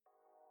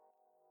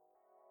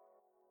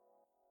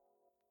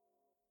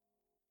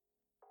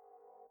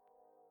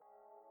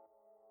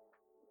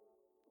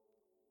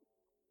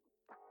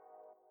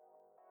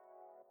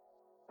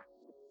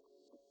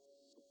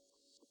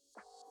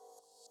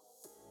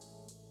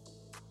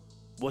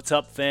What's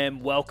up, fam?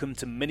 Welcome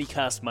to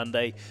Minicast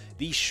Monday,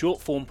 the short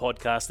form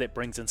podcast that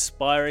brings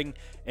inspiring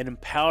and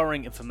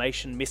empowering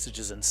information,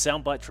 messages, and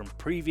sound bites from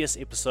previous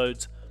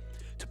episodes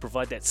to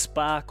provide that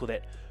spark or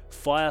that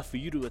fire for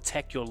you to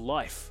attack your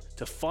life,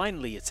 to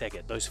finally attack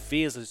it, those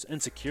fears, those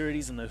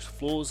insecurities, and those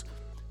flaws,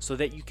 so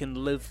that you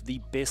can live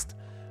the best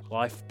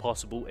life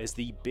possible as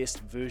the best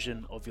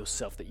version of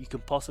yourself that you can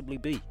possibly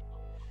be.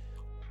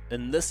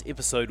 In this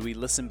episode, we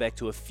listen back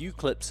to a few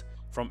clips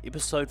from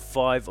episode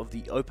 5 of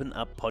the Open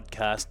Up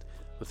podcast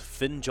with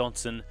Finn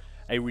Johnson,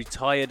 a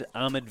retired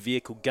armoured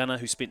vehicle gunner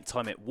who spent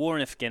time at war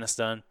in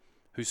Afghanistan,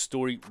 whose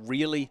story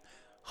really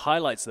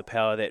highlights the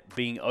power that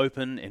being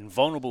open and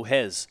vulnerable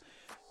has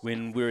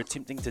when we're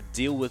attempting to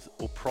deal with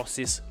or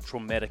process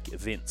traumatic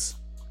events.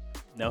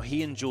 Now,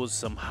 he endures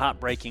some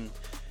heartbreaking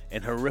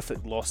and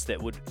horrific loss that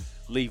would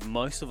leave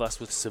most of us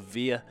with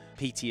severe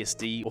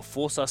PTSD or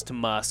force us to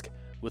mask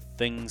with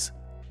things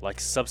like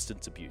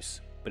substance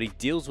abuse. But he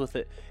deals with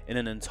it in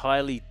an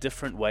entirely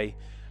different way,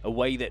 a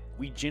way that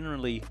we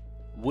generally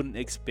wouldn't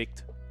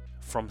expect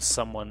from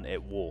someone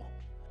at war.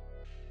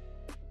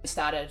 I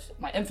started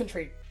my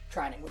infantry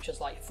training, which is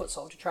like foot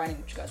soldier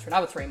training, which goes for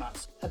another 3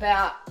 months.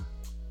 About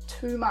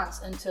 2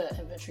 months into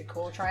infantry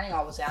corps training,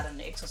 I was out in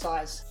the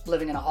exercise,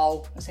 living in a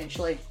hole,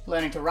 essentially,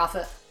 learning to rough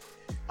it.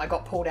 I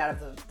got pulled out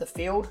of the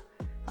field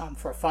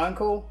for a phone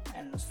call,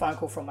 and it was a phone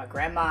call from my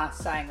grandma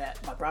saying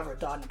that my brother had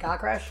died in a car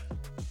crash.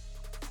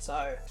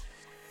 So,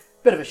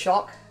 bit of a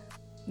shock,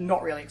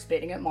 not really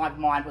expecting it. My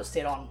mind was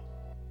set on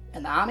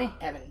in the army,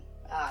 having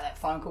that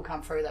phone call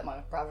come through that my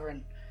brother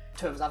and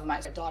two of his other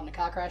mates had died in a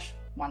car crash,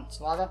 one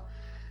survivor.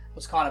 It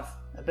was kind of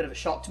a bit of a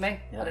shock to me.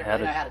 Yeah, I didn't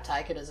really know how to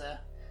take it as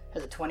a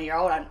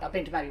 20-year-old. I've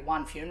been to maybe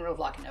one funeral of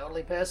like an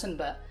elderly person,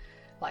 but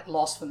like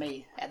loss for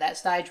me at that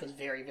stage was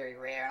very, very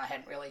rare, and I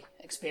hadn't really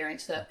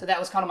experienced it. So that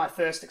was kind of my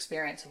first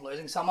experience of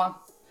losing someone.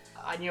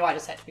 I knew I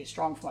just had to be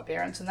strong for my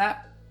parents and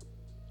that,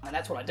 and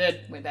that's what I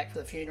did. Went back for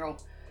the funeral.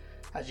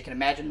 As you can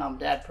imagine, mum and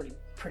dad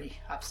pretty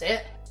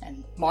upset,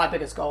 and my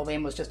biggest goal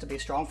then was just to be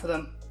strong for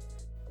them,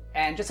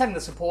 and just having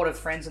the support of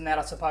friends and that.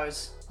 I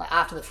suppose like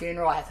after the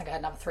funeral, I think I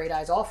had another 3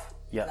 days off.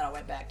 Yeah. And then I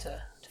went back to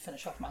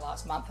finish off my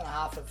last month and a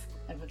half of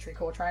infantry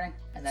corps training,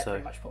 and that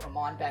pretty much put my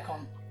mind back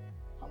on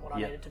what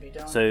I needed to be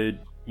doing. So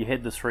you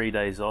had the 3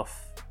 days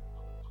off.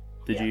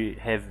 Did you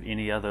have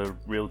any other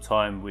real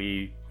time where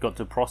you got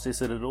to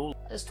process it at all?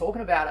 Just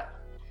talking about it.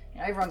 You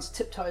know, everyone's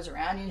tiptoes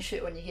around you and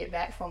shit when you get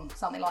back from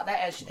something like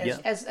that,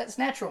 as it's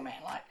natural, man.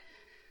 Like,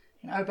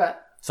 you know,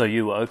 but so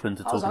you were open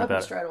to talking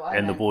about it, straight away,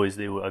 and man. The boys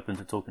there were open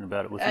to talking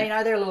about it with you. You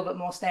know, they're a little bit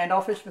more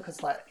standoffish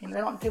because, like, you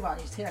know, people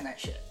aren't used to hearing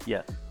that shit.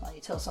 Yeah. Like, you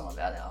tell someone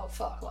about it, oh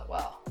fuck, like,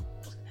 wow,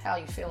 how are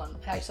you feeling?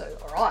 How are you so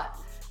alright?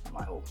 I'm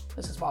like, well,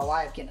 this is my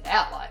way of getting it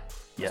out. Like,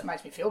 this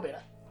makes me feel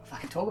better. If I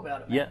can talk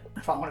about it, man. Yeah.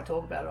 If I want to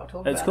talk about it, I'll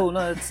talk about it. It's cool.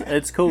 No,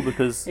 it's cool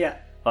because like,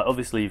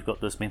 obviously you've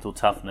got this mental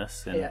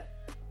toughness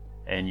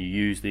and you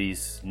use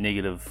these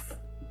negative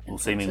or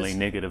seemingly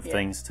negative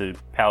things to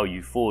power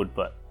you forward,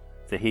 but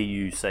to hear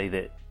you say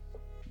that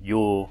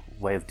your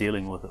way of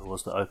dealing with it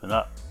was to open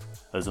up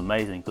is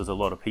amazing, because a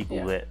lot of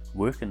people that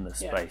work in this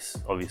space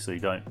obviously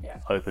don't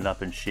open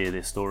up and share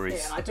their stories.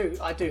 Yeah,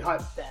 and I do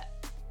hope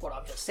that what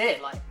I've just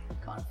said, like,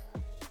 kind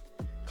of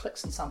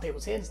clicks in some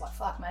people's heads, like,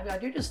 fuck, maybe I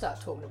do just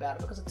start talking about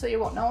it, because I tell you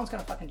what, no one's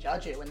going to fucking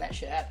judge you when that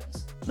shit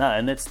happens. No,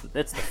 and that's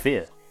the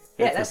fear.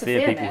 That's the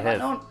fear, people man.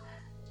 have. Like,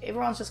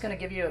 everyone's just going to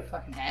give you a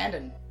fucking hand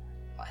and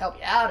help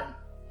you out, and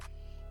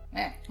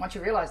man, once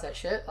you realise that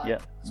shit,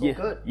 like, it's all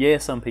good. Yeah,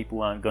 some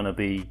people aren't going to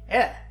be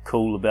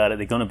cool about it.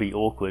 They're going to be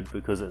awkward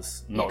because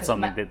it's not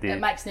something that they're... It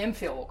makes them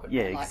feel awkward.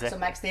 Yeah, man. Like, exactly. So it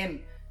makes them...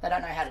 They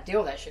don't know how to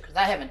deal with that shit because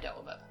they haven't dealt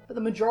with it. But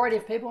the majority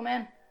of people,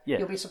 man,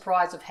 you'll be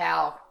surprised of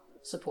how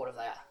supportive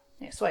they are.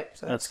 Yeah, sweet.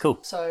 So that's cool.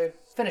 So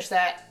finished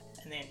that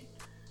and then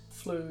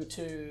flew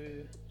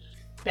to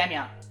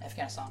Bamyan,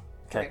 Afghanistan,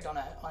 direct on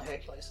a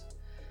Hercules.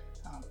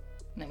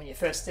 And then when you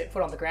first step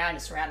foot on the ground, you're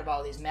surrounded by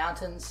all these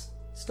mountains,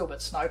 still a bit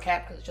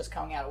snow-capped because it's just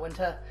coming out of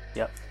winter.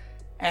 Yep.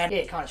 And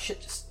kind of shit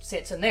just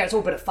sets in there. It's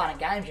all a bit of fun and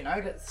games, you know,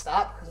 at the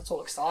start, because it's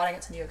all exciting.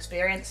 It's a new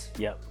experience.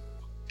 Yep.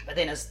 But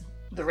then as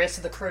the rest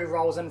of the crew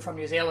rolls in from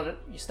New Zealand,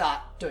 you start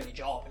doing your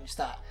job and you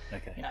start,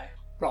 you know,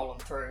 rolling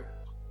through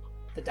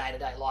the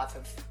day-to-day life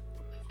of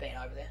being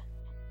over there.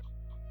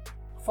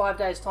 5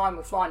 days' time,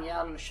 we're flying you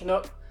out on the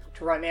Chinook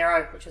to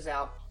Romero, which is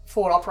our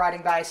forward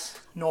operating base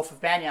north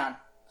of Bamyan.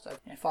 So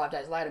 5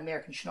 days later,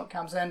 American Chinook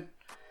comes in,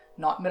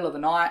 middle of the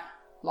night,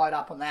 load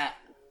up on that.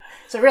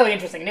 So really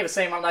interesting. You've never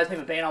seen one of those,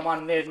 never been on one,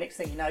 and the next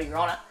thing you know, you're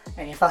on it,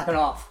 and you're fucking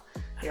off.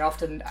 You're off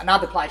to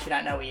another place you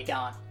don't know where you're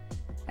going.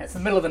 And it's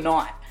the middle of the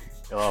night.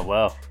 Oh,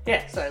 wow.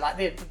 Yeah, so like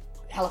the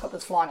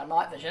helicopter's flying on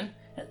night vision,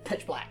 and it's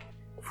pitch black.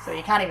 So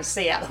you can't even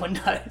see out the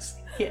windows.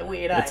 Yeah,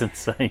 weird, eh? That's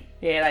insane.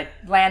 Yeah,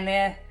 they land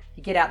there,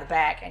 you get out the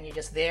back, and you're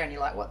just there, and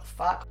you're like, what the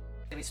fuck?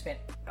 We spent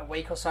a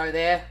week or so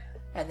there,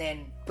 and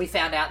then we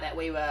found out that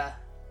we were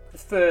the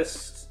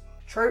first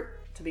troop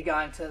to be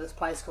going to this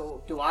place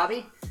called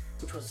Duabi,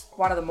 which was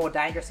one of the more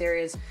dangerous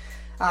areas.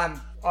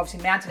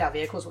 Obviously mounted our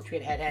vehicles, which we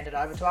had handed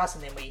over to us,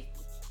 and then we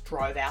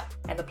drove out.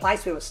 And the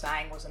place we were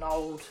staying was an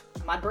old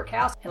mud brick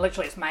house, and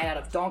literally it's made out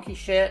of donkey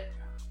shit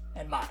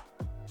and mud.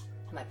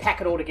 And they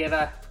pack it all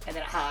together, and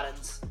then it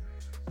hardens,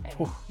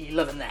 and you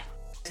live in that.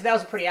 So that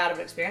was a pretty out of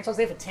experience. I was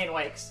there for 10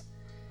 weeks,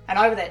 and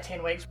over that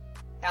 10 weeks,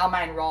 our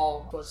main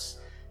role was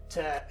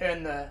to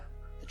earn the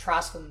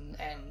trust and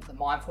the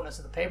mindfulness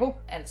of the people,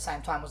 and at the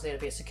same time was there to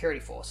be a security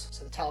force,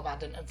 so the Taliban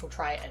didn't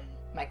infiltrate and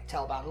make the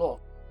Taliban law.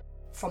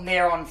 From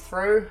there on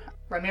through,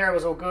 Ramiro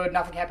was all good,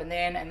 nothing happened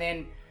then, and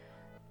then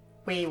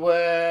we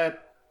were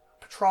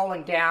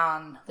patrolling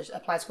down a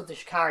place called the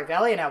Shikari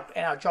Valley, and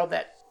our job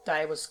that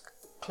day was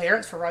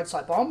clearance for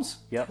roadside bombs.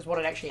 Because what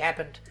had actually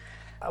happened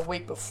a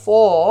week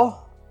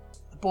before,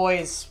 the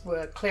boys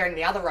were clearing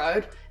the other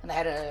road, and they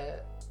had a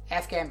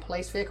Afghan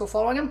police vehicle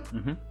following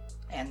them,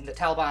 and the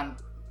Taliban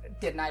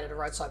detonated a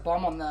roadside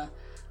bomb on the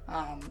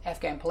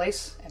Afghan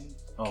police and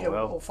killed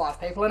all 5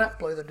 people in it,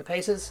 blew them to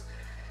pieces.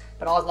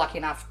 But I was lucky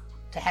enough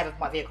to have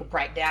my vehicle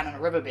break down in a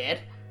riverbed,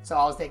 so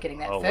I was there getting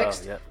that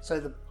fixed.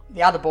 So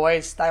the other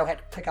boys, they all had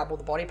to pick up all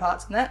the body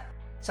parts and that.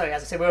 So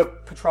as I said, we were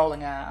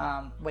patrolling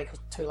a week or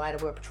two later,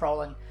 we were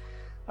patrolling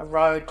a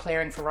road,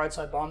 clearing for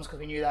roadside bombs because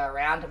we knew they were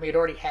around, and we had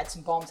already had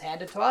some bombs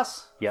handed to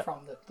us from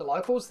the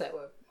locals that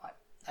were like,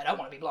 they don't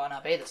want to be blown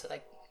up either, so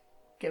they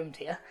give them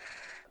to you.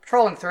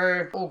 Patrolling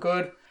through, all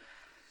good.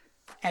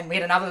 And we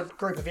had another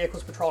group of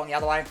vehicles patrolling the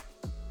other way,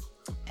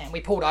 and we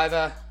pulled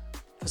over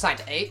for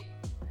something to eat,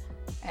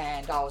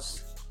 and I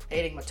was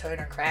eating my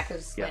tuna and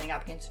crackers, leaning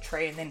up against a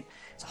tree, and then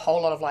it's a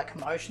whole lot of like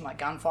commotion, like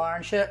gunfire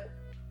and shit.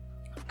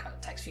 It kind of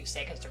takes a few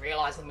seconds to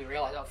realise, and we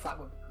realised, oh fuck,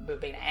 we've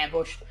been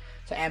ambushed.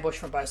 So ambushed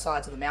from both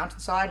sides of the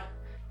mountainside,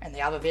 and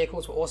the other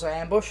vehicles were also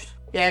ambushed.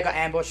 Yeah, got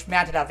ambushed,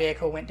 mounted our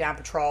vehicle, went down,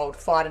 patrolled,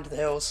 fired into the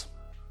hills,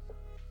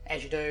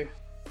 as you do,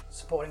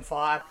 supporting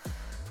fire.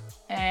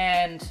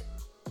 And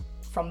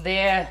from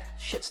there,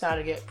 shit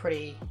started to get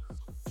pretty,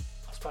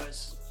 I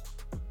suppose,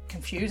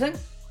 confusing.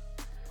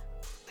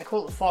 They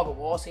call it the fog of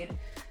war, so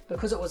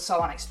because it was so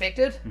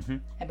unexpected,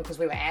 and because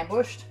we were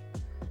ambushed,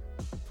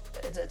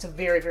 it's a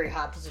very, very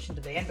hard position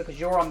to be in, because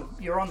you're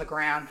on the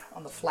ground,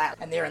 on the flat,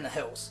 and they're in the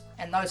hills.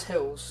 And those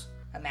hills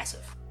are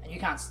massive. And you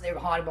can't, they're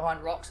hiding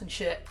behind rocks and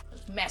shit.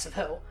 It's a massive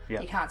hill.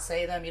 You can't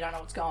see them, you don't know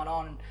what's going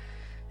on.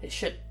 There's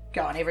shit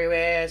going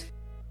everywhere.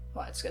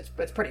 It's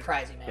pretty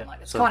crazy, man.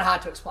 Like, it's kind of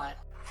hard to explain.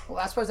 Well,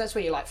 I suppose that's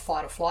where your like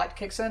fight or flight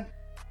kicks in.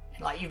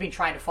 And like, you've been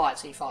trained to fight,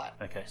 so you fight.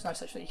 There's no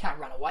such thing. You can't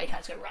run away. You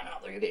can't just go running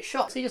up there. You'll get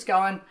shot. So you just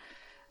go in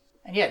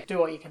and do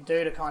what you can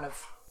do to kind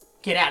of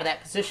get out of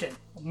that position,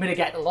 or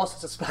mitigate the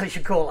losses, I suppose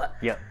you call it.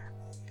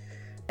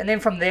 And then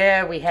from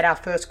there, we had our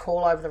first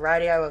call over the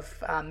radio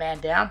of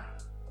man down,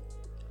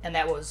 and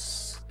that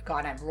was a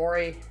guy named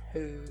Rory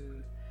who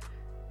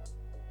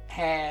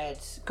had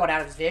got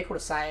out of his vehicle to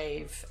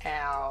save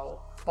our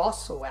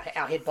boss, or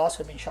our head boss,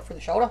 who had been shot through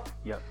the shoulder.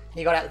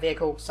 He got out of the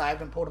vehicle,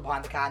 saved him, pulled him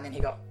behind the car, and then he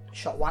got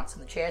shot once in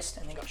the chest,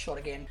 and then got shot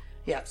again.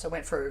 So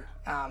went through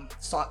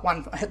side,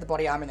 one hit the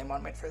body arm, and then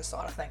one went through the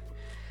side, I think,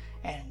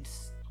 and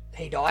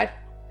he died.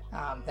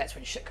 That's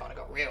when shit kind of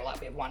got real. Like,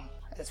 we have one,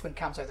 that's when it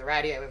comes over the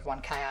radio, we have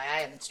one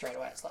KIA, and then straight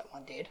away it's like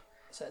one dead.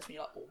 So that's when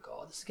you're like, oh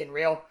god, this is getting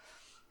real.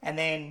 And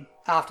then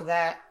after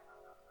that,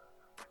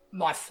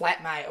 my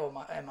flatmate, or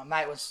my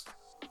mate was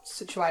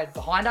situated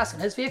behind us in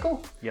his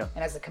vehicle. And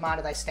as the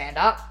commander, they stand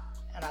up,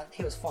 and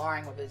he was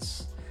firing with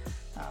his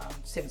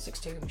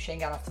 7.62 machine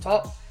gun off the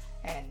top,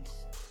 and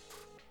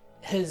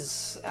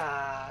his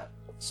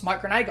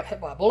smoke grenade got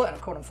hit by a bullet and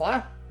it caught on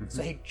fire.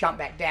 So he jumped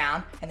back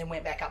down and then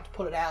went back up to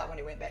put it out. When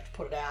he went back to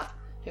put it out,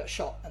 he got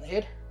shot in the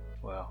head.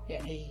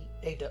 And he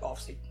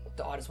obviously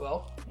died as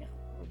well.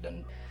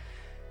 Didn't.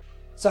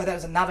 So there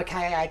was another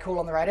KIA call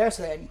on the radio,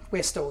 so then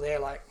we're still there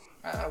like,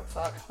 oh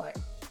fuck, like.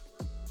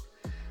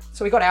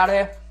 So we got out of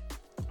there,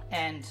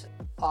 and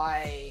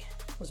I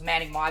was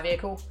manning my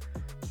vehicle.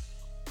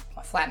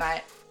 My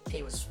flatmate,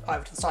 he was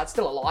over to the side,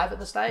 still alive at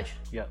this stage.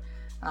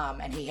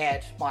 And he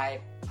had my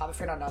other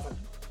friend, I don't know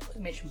if I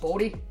mentioned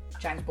Baldy,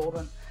 James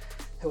Baldwin,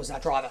 who was our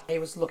driver. He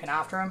was looking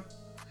after him,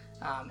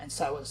 and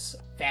so was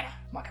Vanna,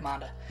 my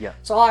commander.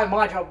 So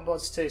my job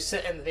was to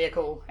sit in the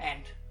vehicle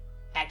and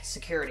act as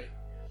security.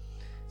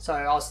 So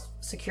I was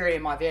security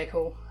in my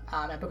vehicle,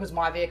 and because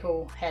my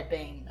vehicle had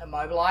been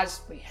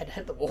immobilised, we had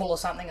hit the wall or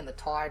something, and the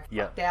tyre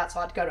fucked out, so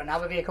I had to go to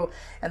another vehicle.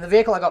 And the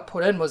vehicle I got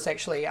put in was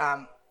actually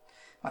my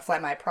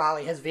flatmate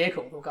Prali, his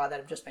vehicle, the guy that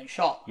had just been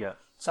shot.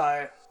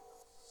 So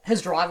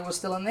his driver was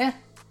still in there,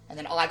 and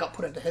then I got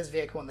put into his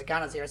vehicle, and the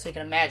gunner's there. So you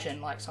can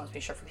imagine, like, someone's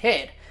been shot through the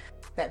head.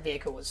 That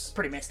vehicle was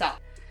pretty messed up.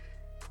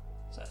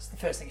 So it's the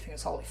first thing you think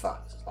is, holy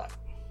fuck, this is like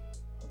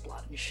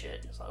blood and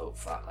shit. It's like, oh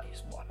fuck, like, you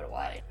just wipe it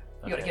away.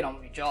 You got to get on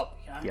with your job,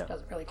 you know. It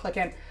doesn't really click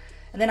in.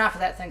 And then after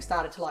that, things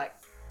started to like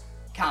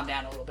calm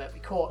down a little bit. We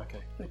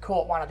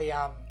caught one of the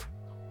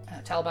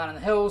Taliban in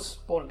the hills,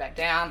 brought him back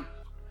down.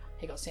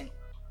 He got sent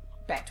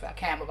back to our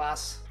camp with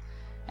us,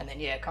 and then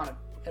kind of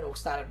it all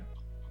started.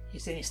 You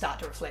start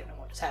to reflect on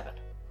what just happened.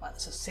 Like,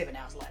 this is 7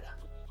 hours later,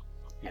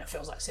 and it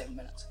feels like 7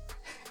 minutes.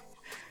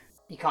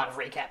 You kind of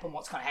recap on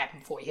what's going to happen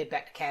before you head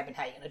back to camp and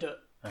how you're going to do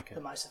it the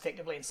most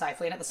effectively and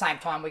safely. And at the same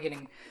time, we're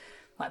getting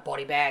like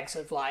body bags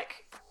of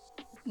like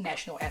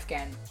National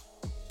Afghan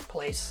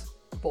Police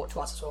brought to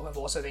us as well, who have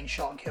also been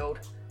shot and killed.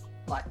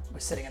 Like, we're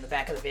sitting in the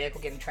back of the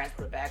vehicle getting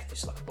transported back,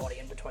 there's like a body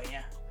in between you.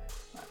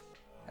 Like,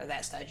 at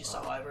that stage, you're so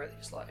over it,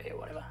 just like, yeah,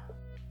 whatever.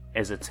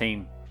 As a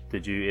team,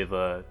 did you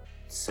ever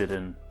sit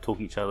and talk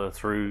each other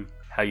through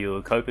how you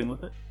were coping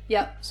with it?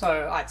 Yeah,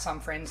 so I had some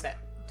friends that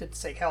did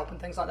seek help and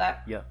things like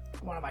that. Yeah.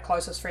 One of my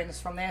closest friends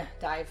from there,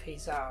 Dave,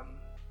 he's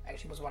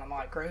actually was one of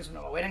my groomsmen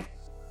at my wedding.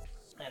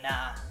 And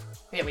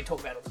yeah, we talk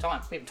about it all the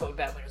time. We even talked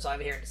about it when it was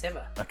over here in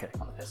December. Okay.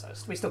 On the first,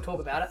 so we still talk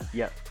about it.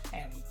 Yeah.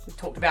 And we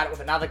talked about it with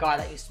another guy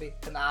that used to be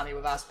in the army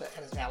with us, but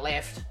has now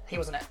left. He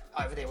wasn't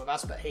over there with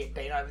us, but he had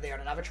been over there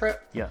on another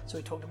trip. Yeah. So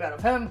we talked about it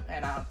with him,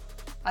 and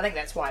I think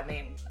that's why me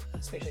and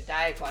especially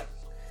Dave, like,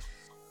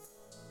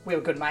 we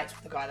were good mates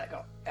with the guy that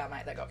got our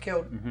mate that got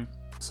killed. Mm-hmm.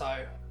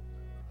 So,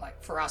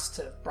 like, for us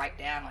to break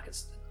down, like,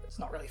 it's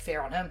not really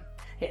fair on him.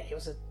 Yeah, he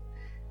was a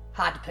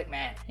hard to pick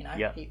man, you know.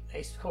 Yeah. They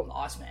used to call him the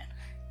Iceman.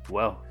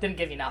 Well. Didn't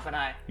give you nothing,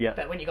 eh? Yeah.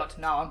 But when you got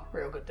to know him,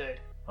 real good dude.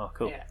 Oh,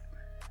 cool. Yeah.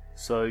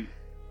 So,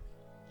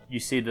 you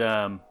said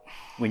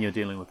when you're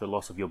dealing with the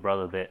loss of your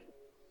brother that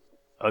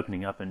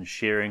opening up and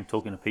sharing,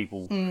 talking to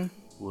people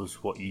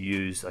was what you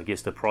used, I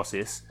guess, to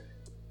process.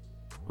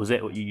 Was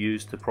that what you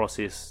used to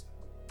process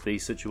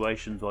these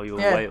situations while you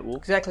were away at war?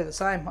 Exactly the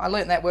same. I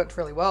learnt that worked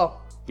really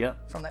well. Yeah.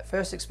 From that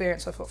first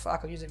experience, I thought,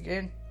 fuck, I'll use it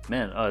again.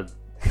 Man, I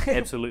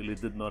absolutely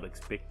did not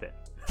expect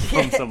that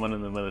from someone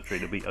in the military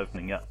to be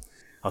opening up.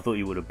 I thought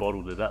you would have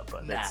bottled it up,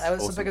 but that's that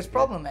was awesome. the biggest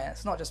problem, man.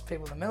 It's not just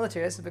people in the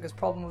military, it's the biggest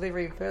problem with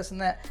every person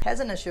that has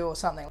an issue or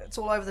something. It's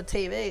all over the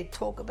TV,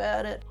 talk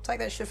about it, take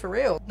that shit for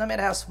real. No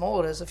matter how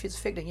small it is, if it's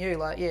affecting you,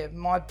 like, yeah,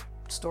 my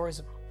story's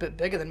a bit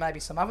bigger than maybe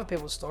some other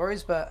people's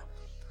stories, but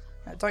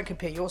don't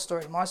compare your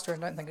story to my story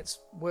and don't think it's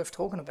worth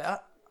talking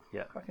about.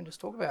 Yeah. I can just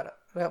talk about it.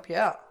 It'll help you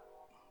out.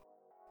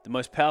 The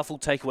most powerful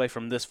takeaway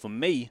from this for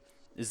me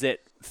is that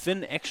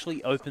Finn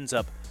actually opens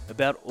up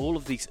about all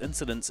of these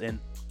incidents and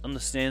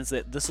understands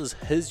that this is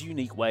his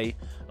unique way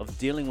of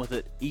dealing with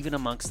it, even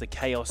amongst the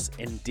chaos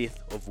and death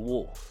of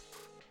war.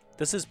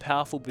 This is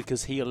powerful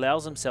because he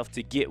allows himself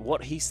to get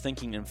what he's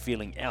thinking and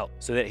feeling out,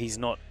 so that he's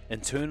not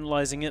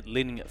internalizing it,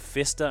 letting it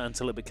fester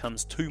until it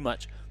becomes too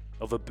much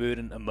of a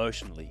burden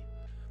emotionally.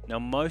 Now,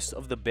 most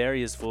of the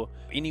barriers for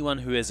anyone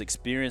who has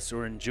experienced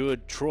or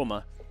endured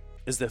trauma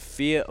is the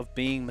fear of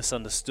being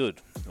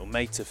misunderstood or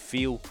made to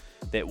feel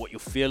that what you're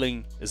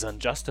feeling is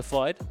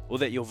unjustified, or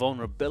that your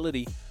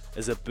vulnerability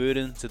is a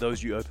burden to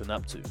those you open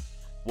up to.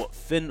 What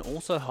Finn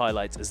also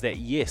highlights is that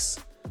yes,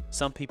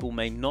 some people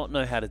may not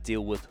know how to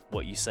deal with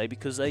what you say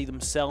because they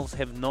themselves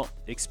have not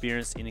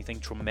experienced anything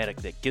traumatic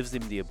that gives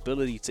them the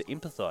ability to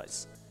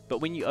empathize. But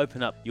when you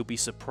open up, you'll be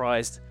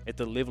surprised at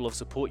the level of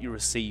support you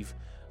receive,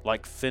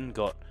 like Finn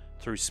got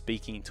through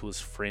speaking to his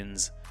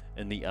friends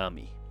in the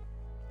army.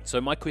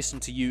 So my question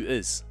to you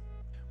is,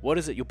 what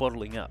is it you're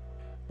bottling up?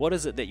 What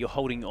is it that you're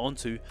holding on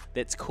to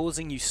that's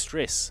causing you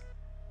stress?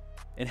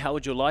 And how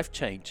would your life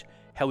change?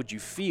 How would you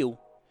feel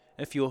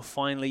if you're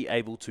finally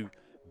able to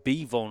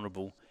be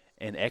vulnerable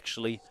and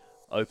actually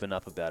open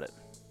up about it?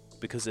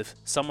 Because if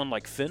someone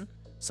like Finn,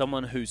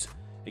 someone who's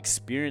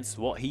experienced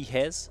what he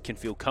has, can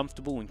feel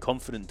comfortable and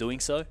confident doing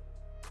so,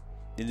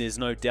 then there's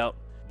no doubt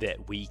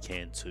that we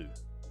can too.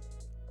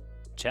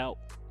 Ciao.